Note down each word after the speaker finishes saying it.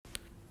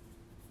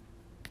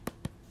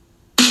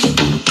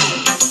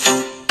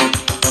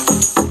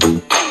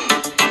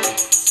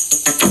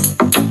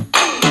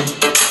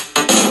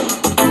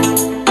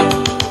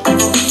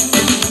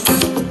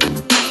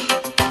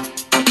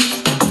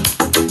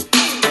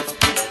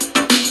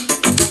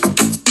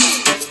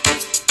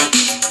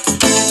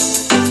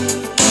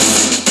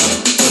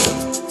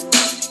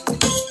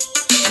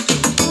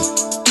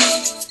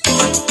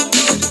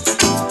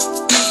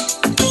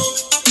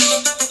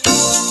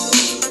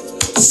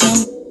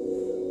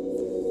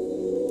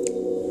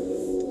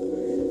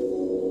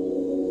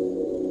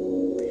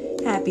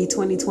Happy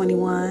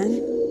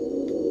 2021.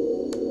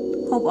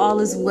 Hope all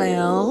is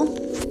well.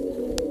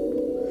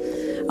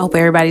 I hope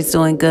everybody's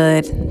doing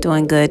good.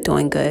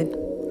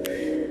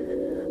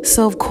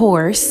 So, of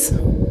course,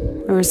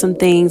 there were some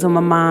things on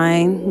my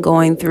mind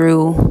going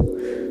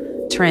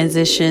through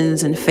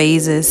transitions and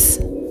phases.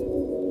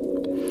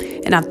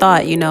 And I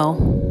thought,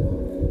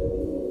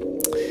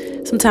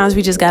 sometimes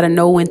we just got to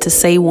know when to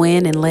say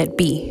when and let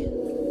be.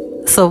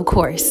 So, of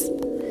course,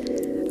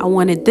 I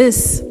wanted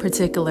this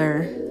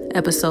particular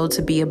episode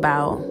to be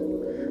about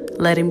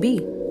letting be.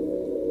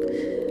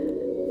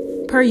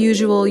 Per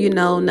usual,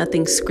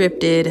 nothing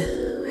scripted.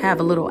 I have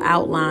a little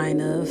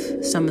outline of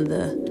some of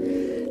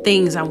the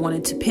things I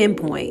wanted to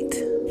pinpoint.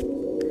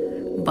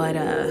 But,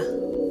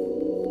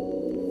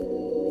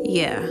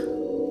 yeah.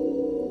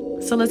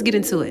 So let's get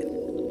into it.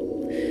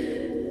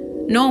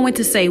 Knowing when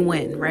to say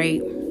when,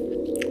 right?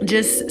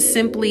 Just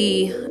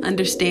simply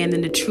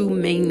understanding the true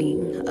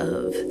meaning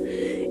of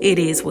it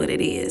is what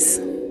it is.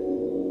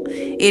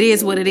 It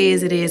is what it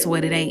is. It is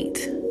what it ain't.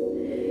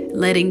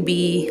 Letting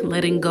be,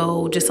 letting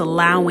go, just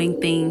allowing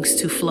things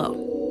to flow.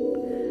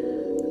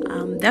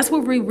 That's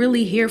what we're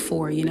really here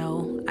for,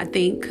 I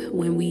think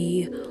when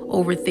we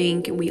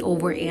overthink and we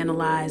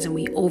overanalyze and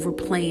we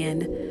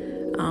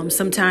overplan,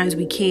 sometimes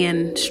we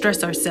can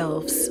stress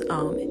ourselves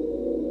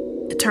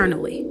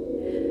eternally.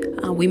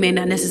 We may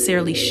not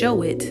necessarily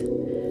show it,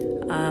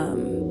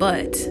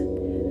 but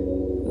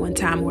one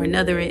time or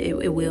another,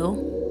 it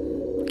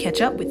will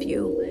catch up with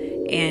you.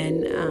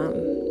 And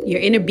your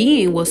inner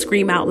being will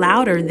scream out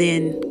louder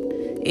than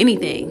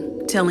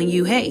anything, telling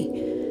you, hey,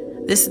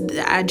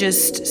 I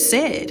just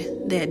said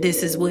that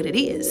this is what it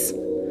is.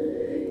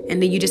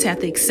 And then you just have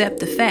to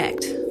accept the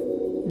fact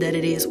that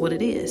it is what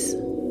it is.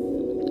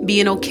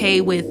 Being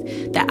okay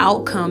with the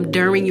outcome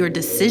during your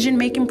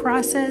decision-making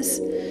process,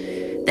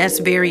 that's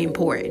very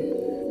important.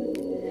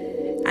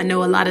 I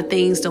know a lot of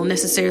things don't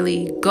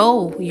necessarily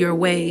go your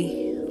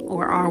way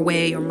or our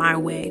way or my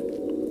way.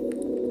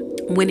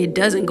 When it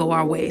doesn't go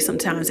our way,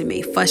 sometimes it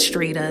may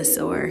frustrate us,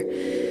 or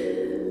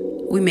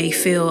we may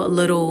feel a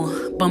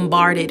little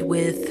bombarded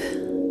with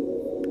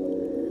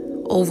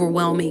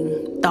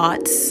overwhelming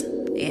thoughts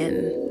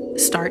and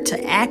start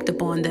to act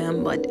upon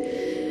them. But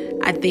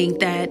I think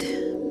that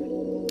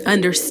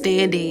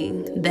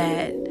understanding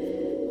that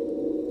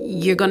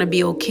you're going to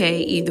be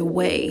okay either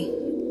way,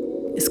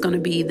 it's going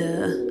to be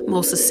the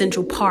most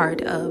essential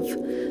part of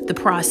the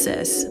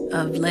process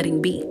of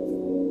letting be,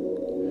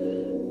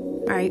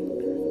 right?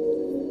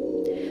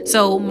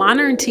 So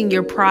monitoring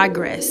your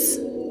progress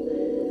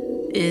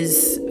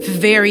is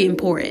very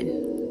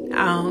important.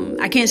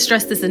 I can't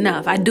stress this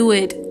enough. I do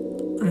it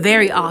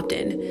very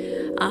often.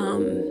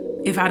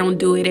 If I don't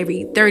do it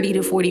every 30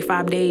 to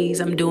 45 days,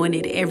 I'm doing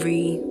it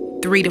every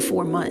 3 to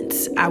 4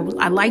 months. I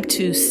like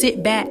to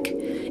sit back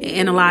and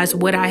analyze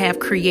what I have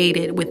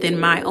created within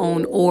my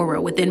own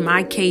aura, within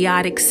my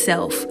chaotic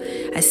self.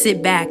 I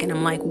sit back and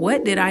I'm like,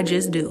 what did I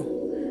just do?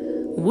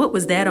 What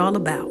was that all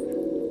about?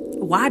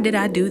 Why did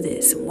I do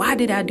this? Why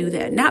did I do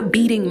that? Not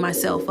beating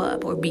myself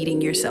up or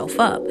beating yourself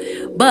up,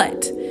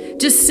 but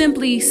just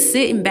simply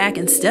sitting back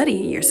and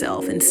studying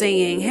yourself and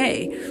saying,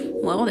 hey,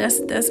 well,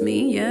 that's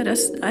me. Yeah,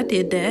 I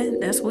did that.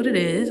 That's what it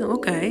is.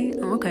 Okay,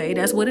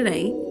 that's what it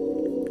ain't.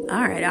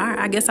 All right.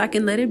 I guess I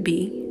can let it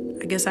be.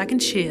 I guess I can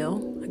chill.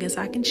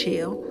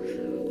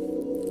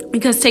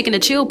 Because taking a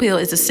chill pill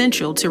is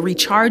essential to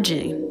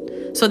recharging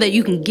so that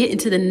you can get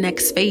into the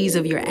next phase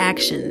of your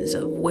actions,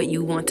 of what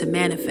you want to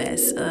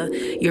manifest,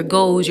 your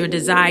goals, your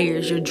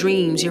desires, your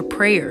dreams, your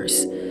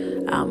prayers,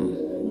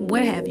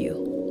 what have you.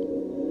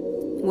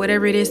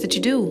 Whatever it is that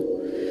you do.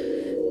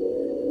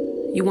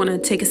 You want to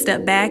take a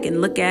step back and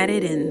look at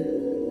it and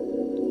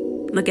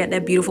look at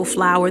that beautiful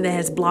flower that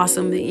has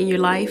blossomed in your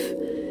life.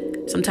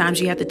 Sometimes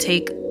you have to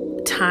take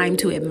time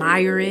to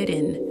admire it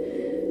and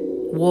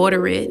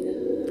water it,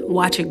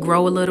 watch it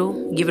grow a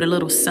little, give it a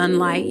little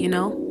sunlight,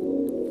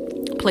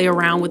 play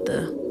around with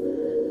the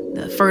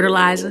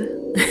fertilizer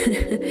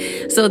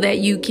so that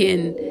you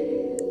can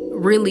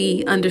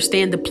really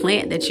understand the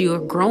plant that you are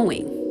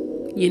growing.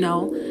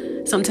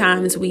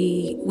 Sometimes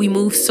we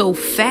move so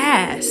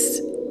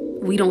fast,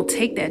 we don't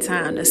take that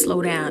time to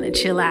slow down and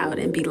chill out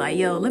and be like,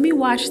 yo, let me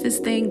watch this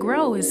thing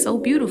grow. It's so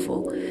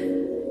beautiful.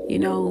 We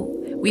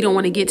don't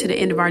want to get to the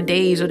end of our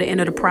days or the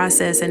end of the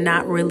process and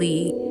not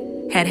really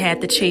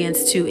had the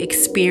chance to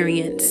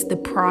experience the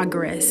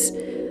progress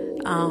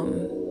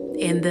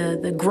and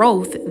the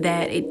growth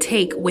that it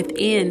take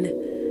within,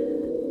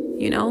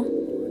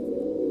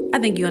 I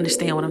think you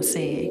understand what I'm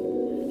saying.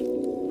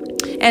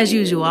 As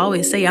usual, I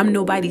always say I'm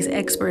nobody's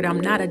expert. I'm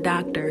not a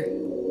doctor.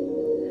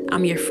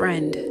 I'm your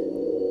friend.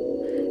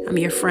 I'm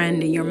your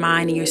friend in your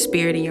mind and your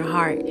spirit and your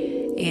heart.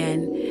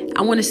 And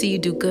I want to see you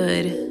do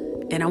good.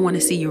 And I want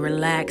to see you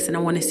relax. And I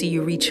want to see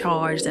you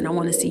recharged. And I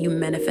want to see you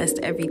manifest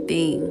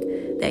everything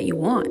that you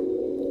want.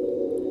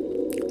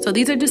 So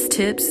these are just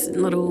tips,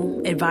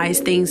 little advice,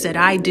 things that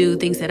I do,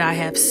 things that I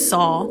have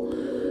saw,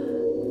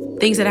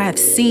 things that I have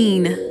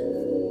seen,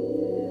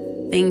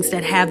 things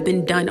that have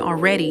been done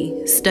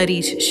already.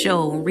 Studies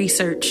show,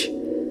 research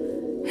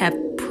have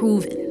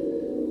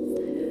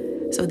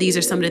proven. So these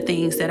are some of the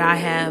things that I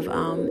have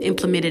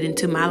implemented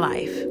into my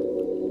life.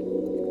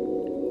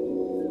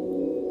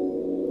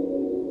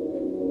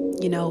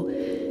 You know,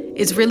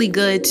 it's really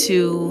good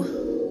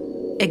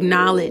to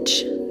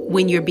acknowledge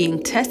when you're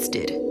being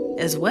tested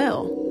as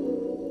well.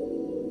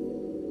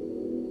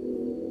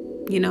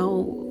 You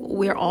know,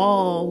 we're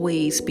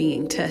always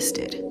being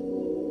tested.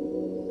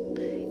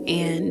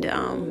 And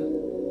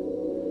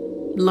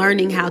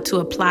learning how to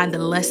apply the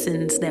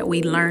lessons that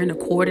we learn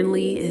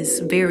accordingly is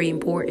very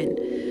important.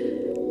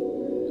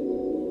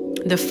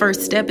 The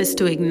first step is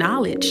to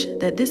acknowledge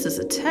that this is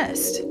a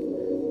test.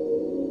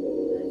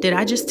 Did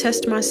I just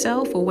test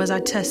myself, or was I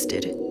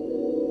tested?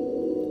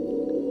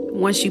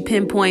 Once you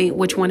pinpoint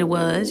which one it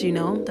was, you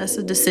know, that's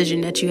a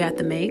decision that you have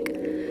to make.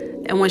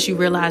 And once you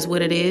realize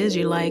what it is,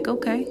 you're like,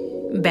 okay,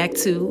 back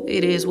to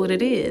it is what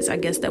it is. I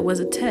guess that was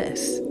a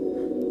test.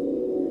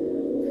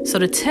 So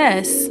the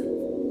test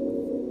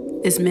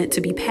is meant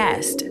to be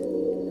passed.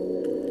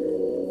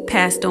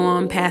 Passed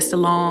on, passed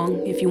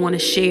along. If you want to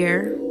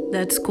share,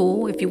 that's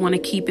cool. If you want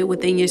to keep it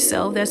within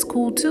yourself, that's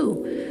cool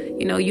too.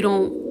 You know, you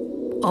don't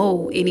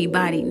owe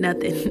anybody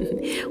nothing.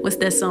 What's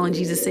that song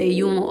Jesus said?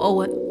 You don't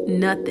owe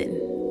nothing.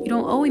 You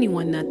don't owe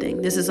anyone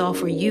nothing. This is all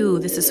for you.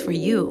 This is for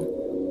you.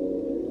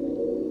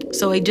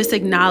 So just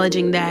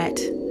acknowledging that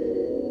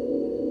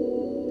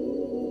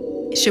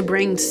should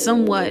bring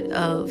somewhat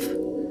of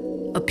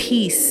a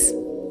piece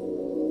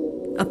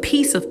of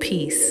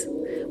peace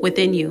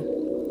within you.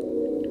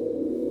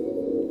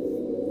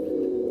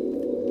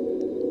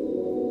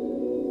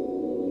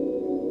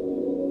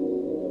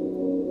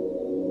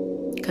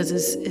 Because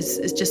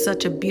it's just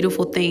such a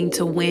beautiful thing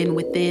to win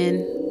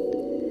within.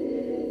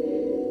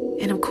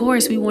 And of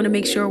course, we want to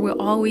make sure we're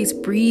always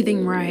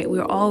breathing right.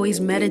 We're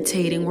always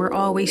meditating. We're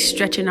always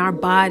stretching our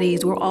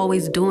bodies. We're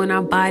always doing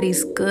our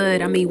bodies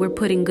good. I mean, we're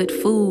putting good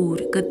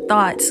food, good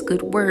thoughts,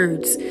 good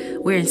words.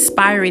 We're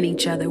inspiring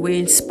each other. We're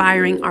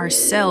inspiring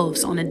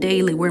ourselves on a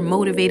daily. We're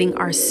motivating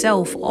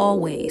ourselves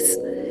always.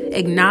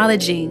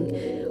 Acknowledging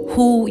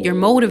who your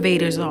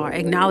motivators are,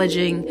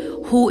 acknowledging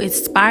who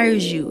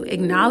inspires you,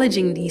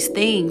 acknowledging these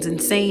things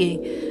and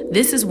saying,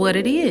 this is what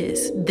it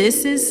is.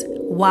 This is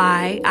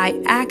why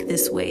I act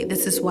this way.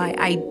 This is why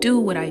I do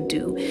what I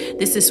do.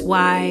 This is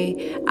why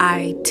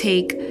I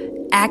take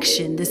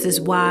action. This is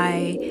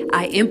why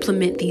I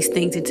implement these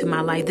things into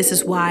my life. This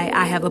is why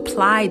I have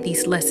applied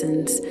these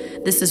lessons.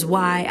 This is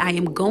why I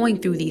am going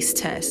through these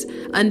tests.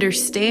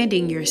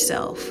 Understanding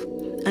yourself.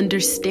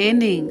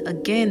 Understanding,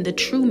 again, the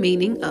true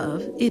meaning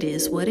of it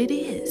is what it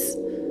is.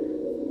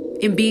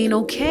 And being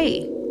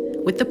okay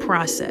with the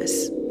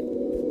process.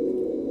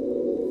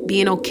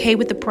 Being okay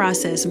with the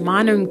process,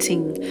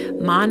 monitoring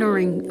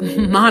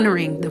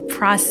the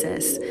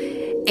process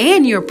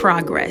and your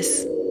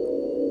progress.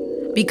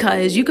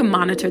 Because you can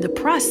monitor the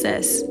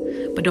process,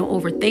 but don't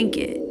overthink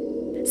it.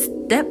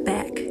 Step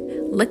back,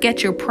 look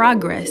at your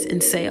progress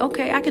and say,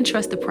 okay, I can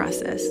trust the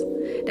process.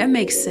 That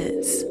makes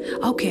sense.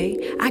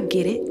 Okay, I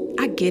get it.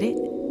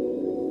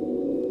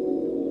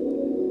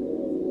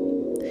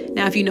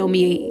 Now, if you know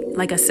me,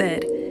 like I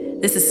said,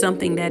 this is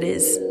something that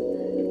is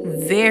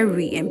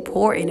very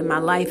important in my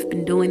life.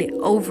 Been doing it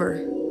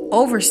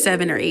over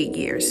 7 or 8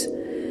 years.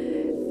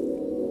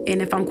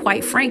 And if I'm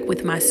quite frank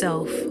with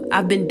myself,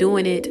 I've been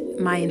doing it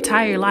my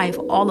entire life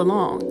all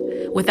along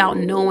without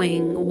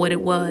knowing what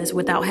it was,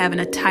 without having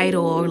a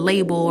title or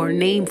label or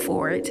name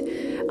for it.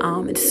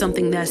 It's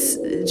something that's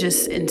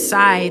just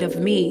inside of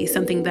me,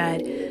 something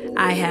that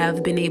I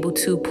have been able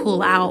to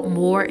pull out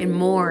more and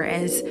more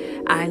as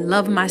I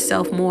love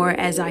myself more,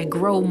 as I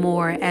grow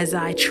more, as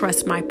I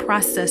trust my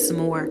process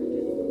more.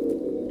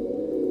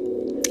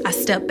 I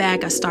step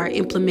back, I start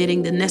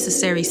implementing the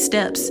necessary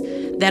steps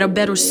that'll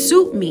better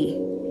suit me.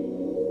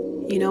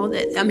 You know,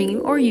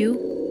 or you,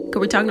 because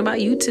we're talking about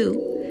you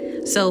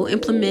too. So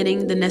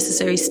implementing the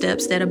necessary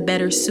steps that'll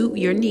better suit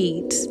your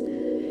needs.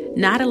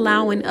 Not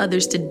allowing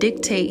others to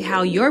dictate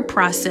how your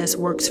process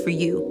works for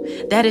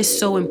you. That is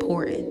so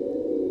important.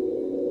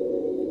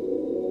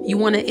 You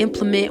want to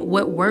implement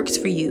what works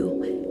for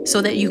you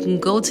so that you can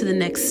go to the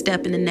next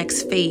step in the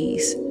next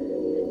phase.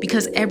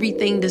 Because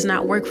everything does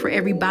not work for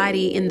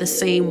everybody in the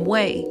same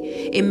way.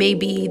 It may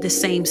be the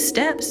same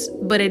steps,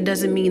 but it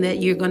doesn't mean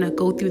that you're going to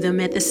go through them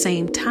at the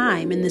same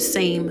time, in the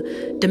same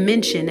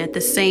dimension, at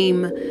the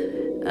same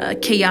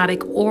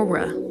chaotic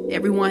aura.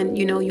 Everyone,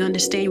 you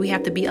understand we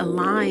have to be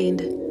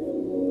aligned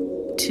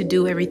to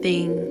do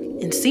everything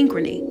in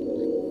synchrony.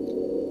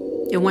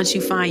 And once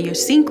you find your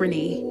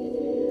synchrony,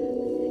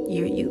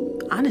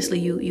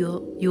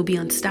 you'll be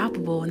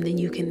unstoppable, and then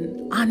you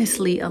can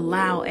honestly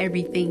allow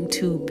everything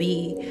to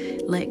be,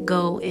 let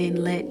go and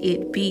let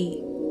it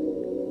be.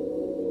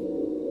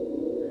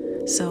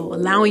 So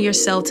allowing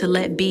yourself to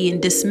let be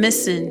and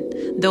dismissing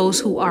those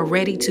who are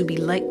ready to be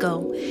let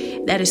go,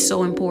 that is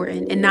so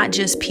important. And not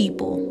just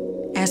people.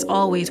 As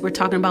always, we're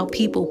talking about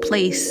people,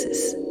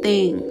 places,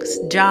 things,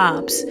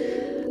 jobs,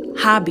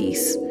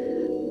 hobbies,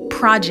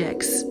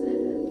 projects,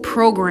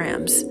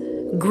 programs,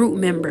 group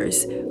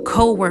members,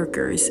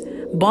 co-workers,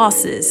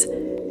 bosses,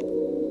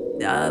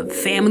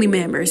 family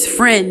members,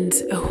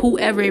 friends,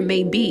 whoever it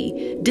may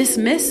be.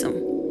 Dismiss them.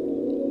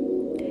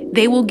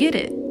 They will get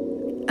it.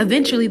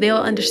 Eventually, they'll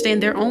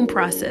understand their own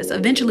process.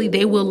 Eventually,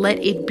 they will let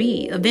it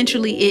be.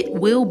 Eventually, it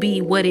will be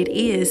what it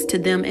is to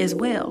them as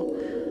well.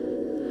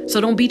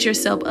 So don't beat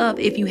yourself up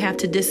if you have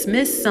to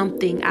dismiss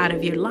something out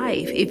of your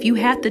life. If you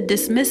have to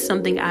dismiss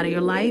something out of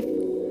your life,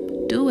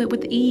 do it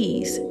with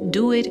ease.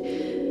 Do it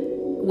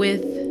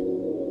with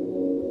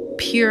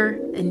pure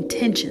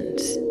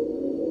intentions.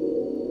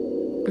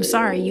 I'm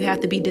sorry, you have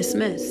to be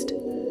dismissed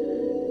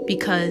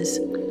because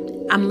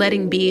I'm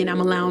letting be and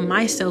I'm allowing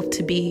myself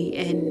to be,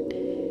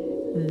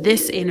 and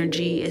this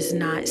energy is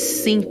not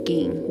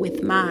syncing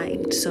with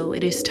mine. So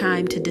it is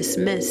time to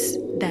dismiss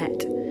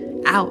that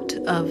out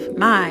of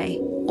my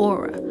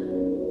aura.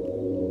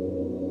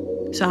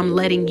 So I'm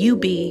letting you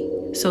be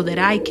so that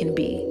I can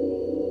be.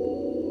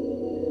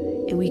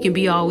 And we can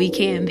be all we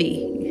can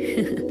be.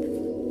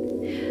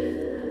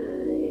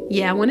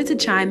 Yeah, I wanted to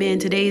chime in.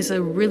 Today is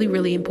a really,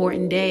 really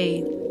important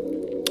day.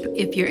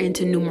 If you're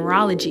into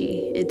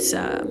numerology, it's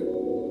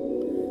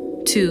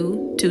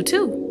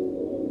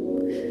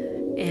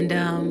 222. And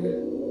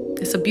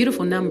it's a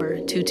beautiful number,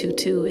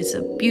 222. It's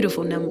a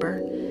beautiful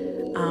number.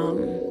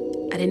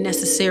 I didn't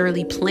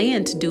necessarily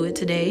plan to do it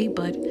today,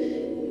 but,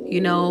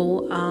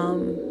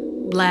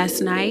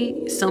 last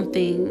night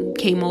something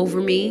came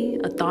over me,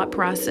 a thought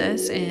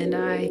process, and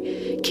I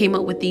came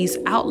up with these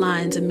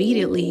outlines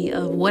immediately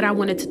of what I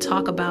wanted to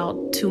talk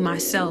about to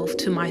myself,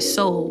 to my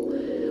soul,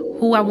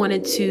 who I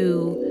wanted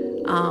to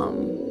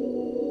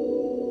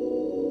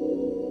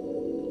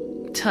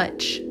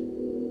touch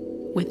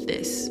with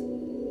this,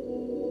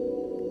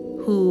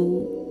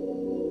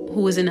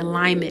 who is in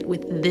alignment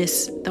with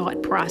this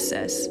thought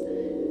process.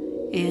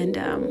 And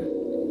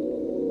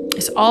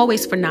it's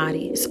always for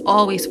Nadi. It's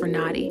always for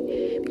Nadi,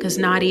 because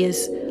Nadi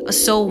is a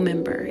soul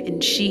member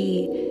and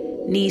she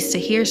needs to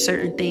hear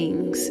certain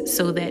things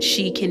so that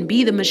she can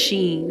be the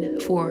machine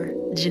for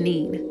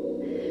Janine.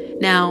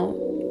 Now,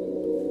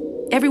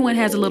 everyone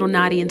has a little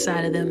Nadi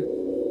inside of them.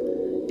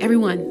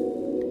 Everyone.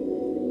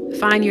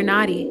 Find your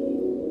Nadi.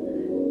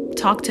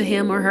 Talk to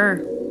him or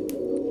her.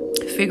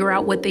 Figure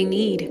out what they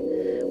need.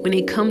 When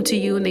they come to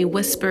you and they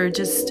whisper,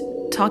 just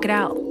talk it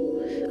out.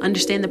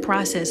 Understand the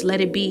process. Let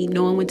it be.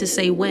 Knowing when to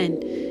say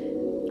when.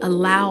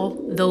 Allow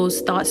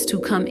those thoughts to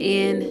come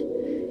in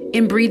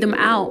and breathe them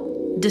out.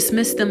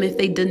 Dismiss them if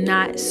they do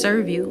not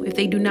serve you. If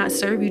they do not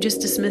serve you, just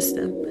dismiss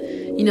them.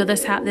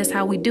 That's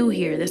how we do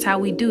here. That's how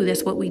we do.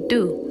 That's what we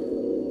do.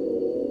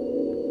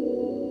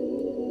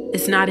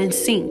 It's not in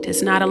sync.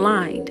 It's not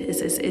aligned.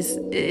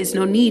 It's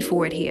no need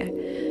for it here.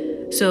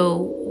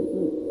 So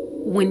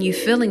when you're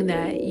feeling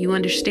that, you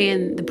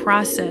understand the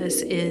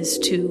process is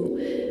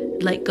to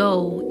let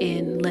go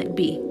and let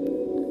be.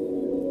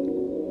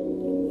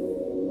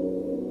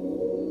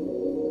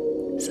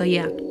 So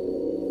yeah,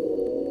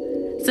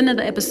 it's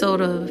another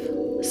episode of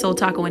Soul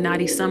Taco and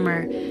Nadi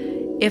Summer.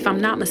 If I'm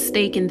not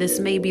mistaken, this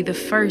may be the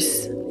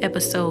first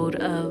episode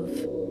of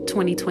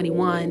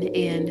 2021,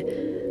 and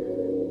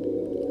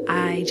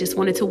I just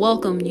wanted to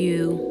welcome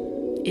you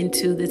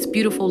into this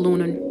beautiful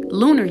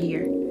lunar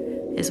year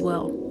as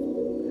well.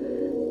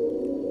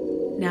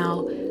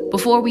 Now,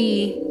 before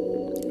we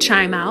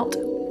chime out,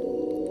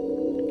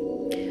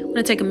 I'm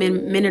going to take a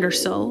minute or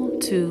so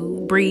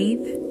to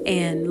breathe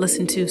and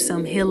listen to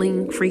some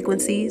healing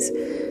frequencies,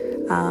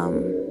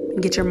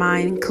 and get your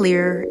mind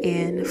clear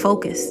and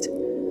focused.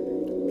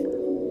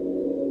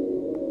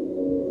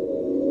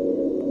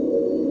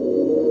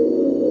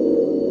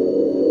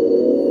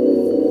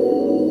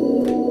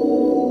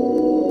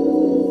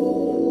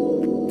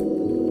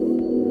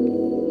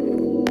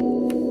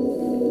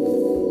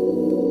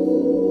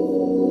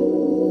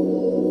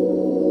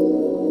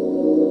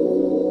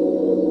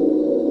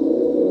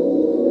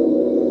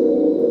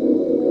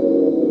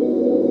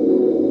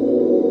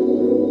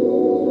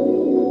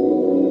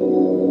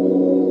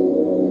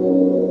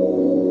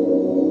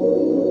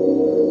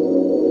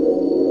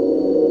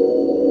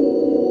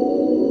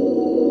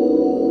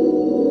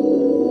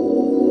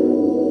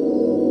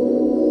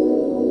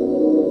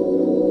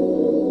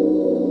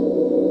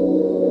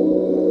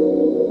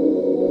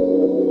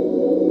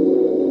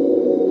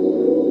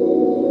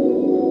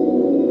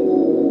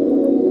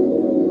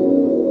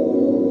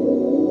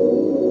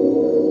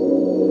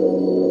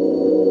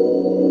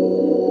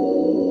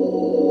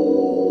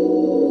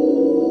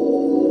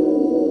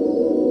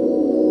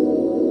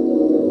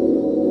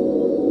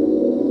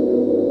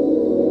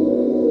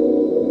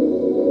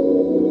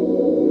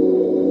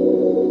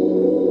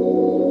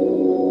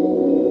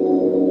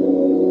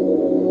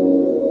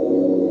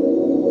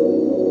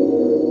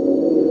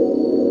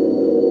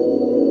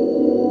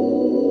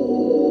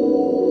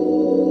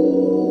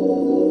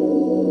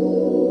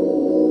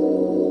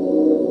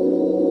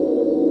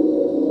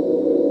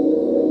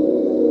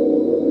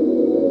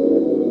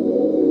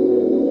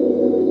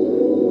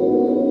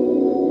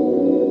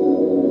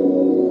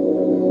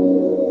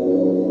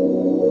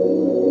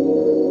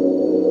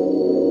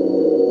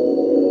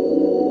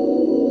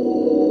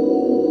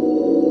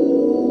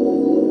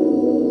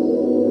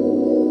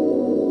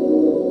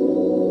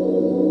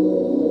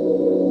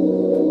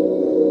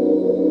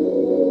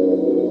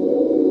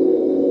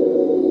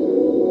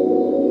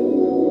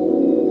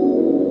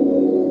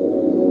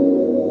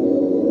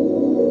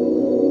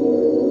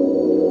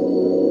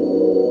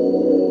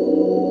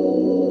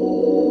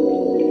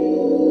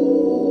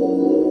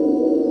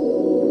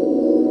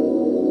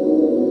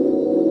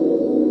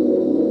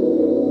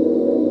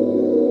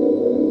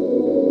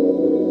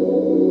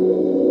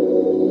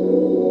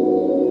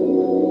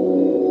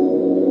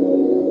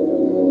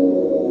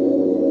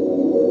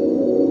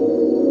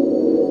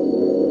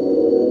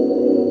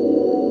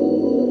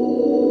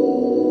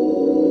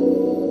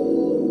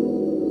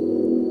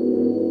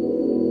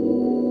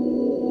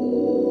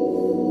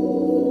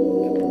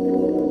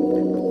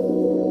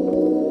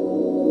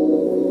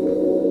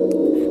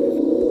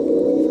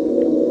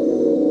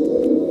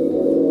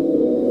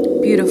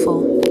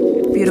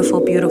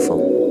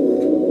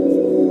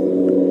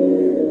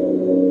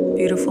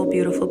 Beautiful,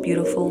 beautiful,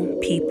 beautiful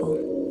people.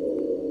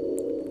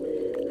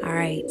 All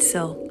right,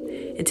 so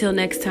until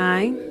next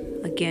time,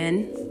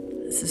 again,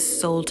 this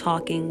is Soul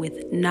Talking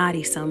with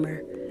Naughty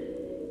Summer.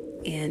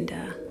 And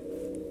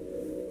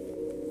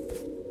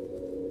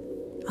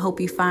I hope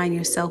you find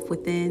yourself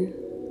within.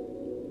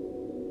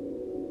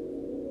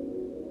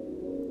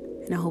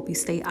 And I hope you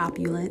stay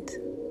opulent.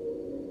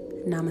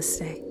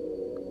 Namaste.